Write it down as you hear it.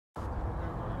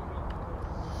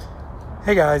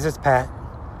Hey guys, it's Pat.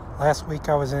 Last week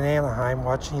I was in Anaheim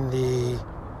watching the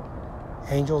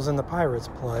Angels and the Pirates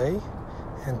play,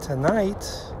 and tonight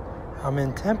I'm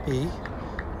in Tempe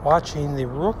watching the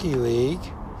Rookie League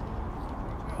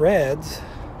Reds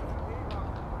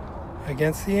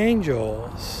against the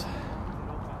Angels.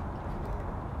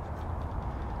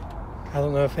 I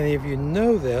don't know if any of you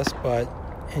know this, but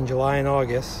in July and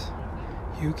August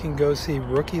you can go see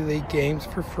Rookie League games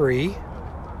for free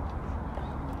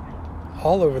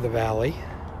all over the valley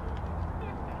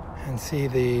and see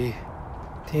the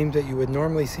teams that you would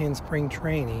normally see in spring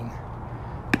training.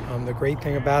 The great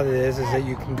thing about it is that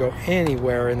you can go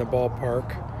anywhere in the ballpark.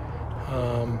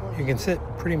 You can sit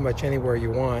pretty much anywhere you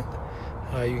want.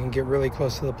 You can get really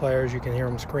close to the players. You can hear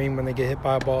them scream when they get hit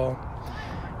by a ball.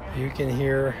 You can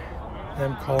hear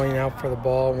them calling out for the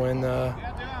ball when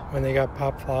they got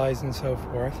pop flies and so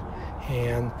forth.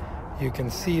 And you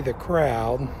can see the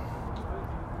crowd.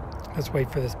 Let's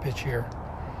wait for this pitch here.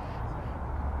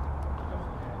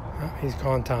 Oh, he's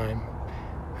calling time,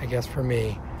 I guess, for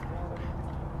me.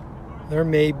 There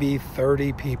may be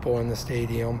 30 people in the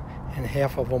stadium, and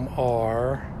half of them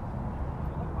are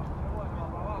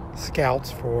scouts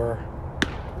for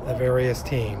the various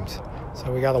teams.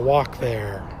 So we got to walk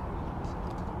there.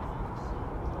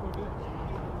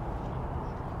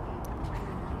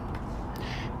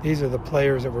 These are the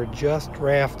players that were just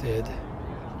drafted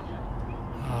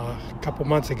a couple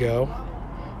months ago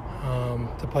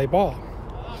to play ball.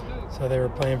 So they were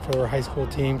playing for their high school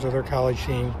teams or their college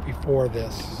teams before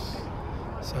this.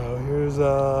 So here's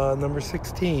number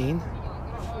 16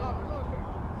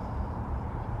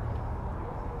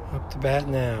 up to bat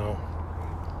now.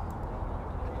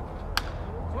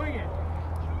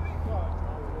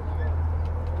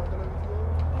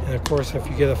 And of course, if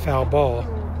you get a foul ball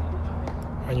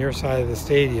on your side of the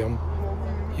stadium,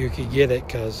 you could get it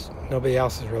because nobody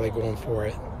else is really going for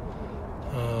it.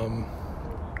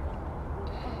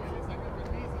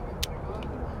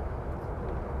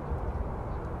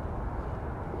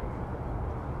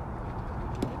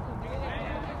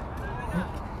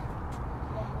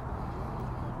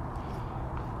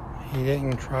 He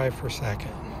didn't try for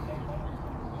second.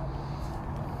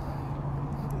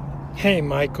 Hey,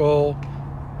 Michael.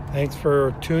 Thanks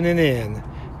for tuning in.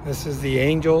 This is the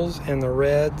Angels and the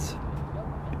Reds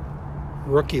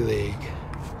Rookie League.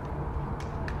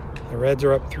 The Reds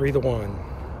are up 3-1.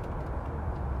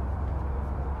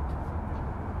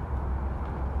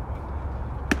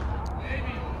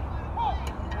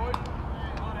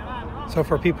 So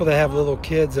for people that have little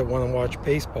kids that want to watch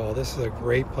baseball, this is a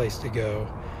great place to go.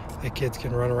 The kids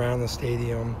can run around the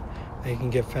stadium. They can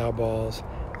get foul balls.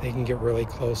 They can get really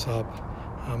close up.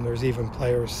 There's even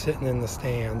players sitting in the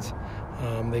stands.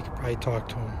 They could probably talk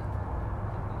to them.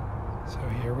 So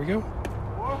here we go.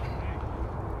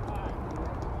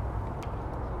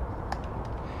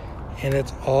 And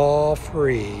it's all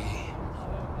free.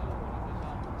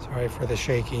 Sorry for the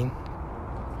shaking.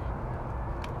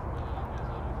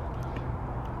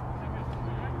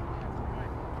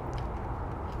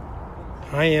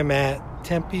 I am at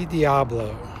Tempe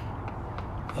Diablo,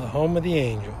 the home of the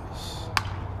Angels.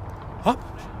 Up.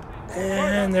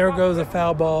 And there goes a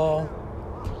foul ball.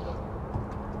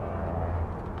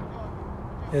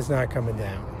 It's not coming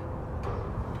down.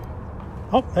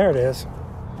 Oh, there it is.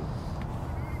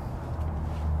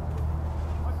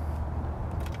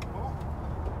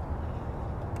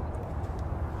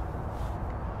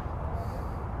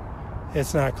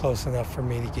 It's not close enough for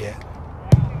me to get.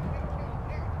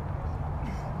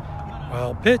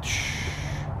 Wild pitch.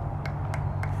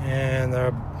 And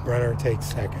the runner takes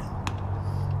second.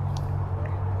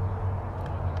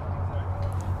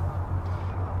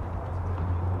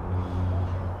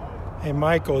 Hey,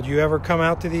 Michael, do you ever come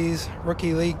out to these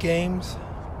Rookie League games?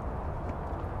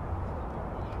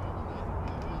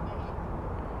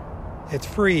 It's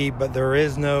free, but there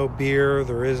is no beer,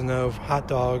 there is no hot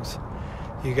dogs.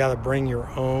 You got to bring your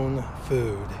own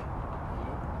food.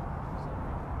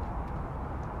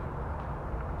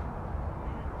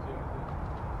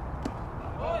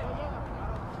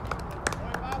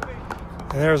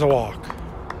 And there's a walk.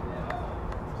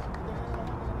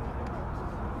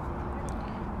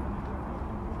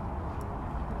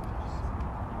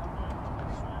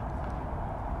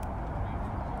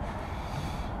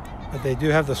 But they do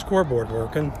have the scoreboard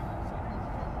working.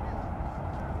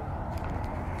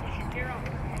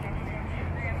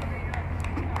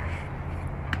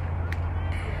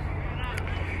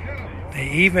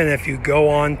 Even if you go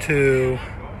on to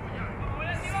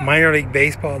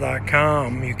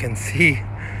minorleaguebaseball.com, you can see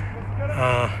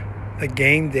the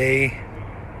game day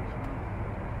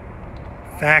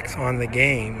facts on the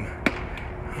game.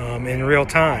 in real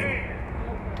time.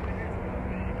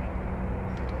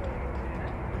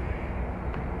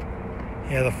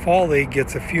 Yeah, the fall league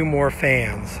gets a few more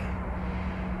fans.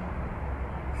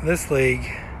 This league,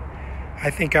 I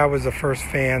think I was the first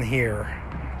fan here,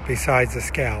 besides the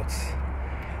scouts.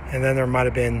 And then there might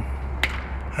have been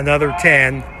another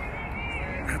 10.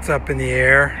 That's up in the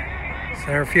air.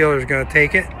 Center fielder's going to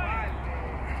take it.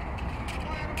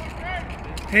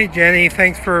 Hey Jenny,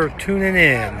 thanks for tuning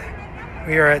in.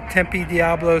 We are at Tempe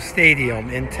Diablo Stadium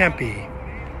in Tempe.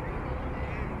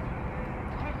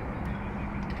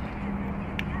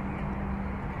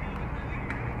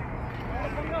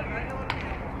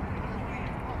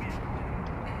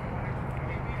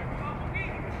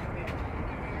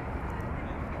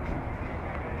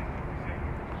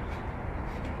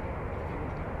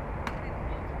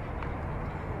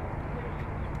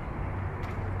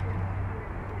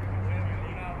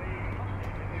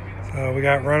 So we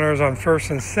got runners on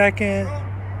first and second,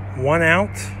 1 out.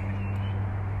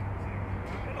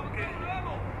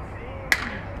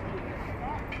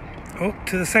 Oh,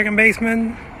 to the second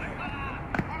baseman.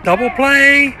 Double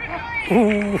play.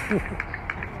 Ooh.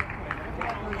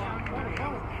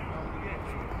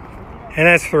 And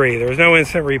that's 3. There's no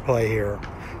instant replay here.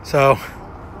 So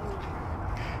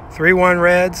 3-1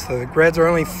 Reds. The Reds are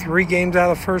only 3 games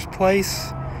out of first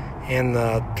place. And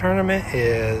the tournament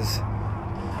is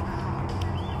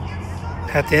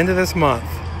at the end of this month.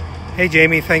 Hey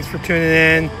Jamie, thanks for tuning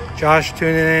in. Josh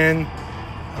tuning in.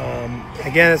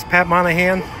 Again, it's Pat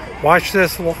Monahan. Watch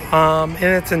this in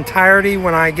its entirety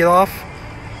when I get off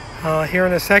here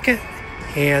in a second.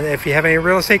 And if you have any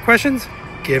real estate questions,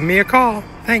 give me a call.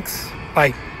 Thanks.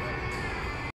 Bye.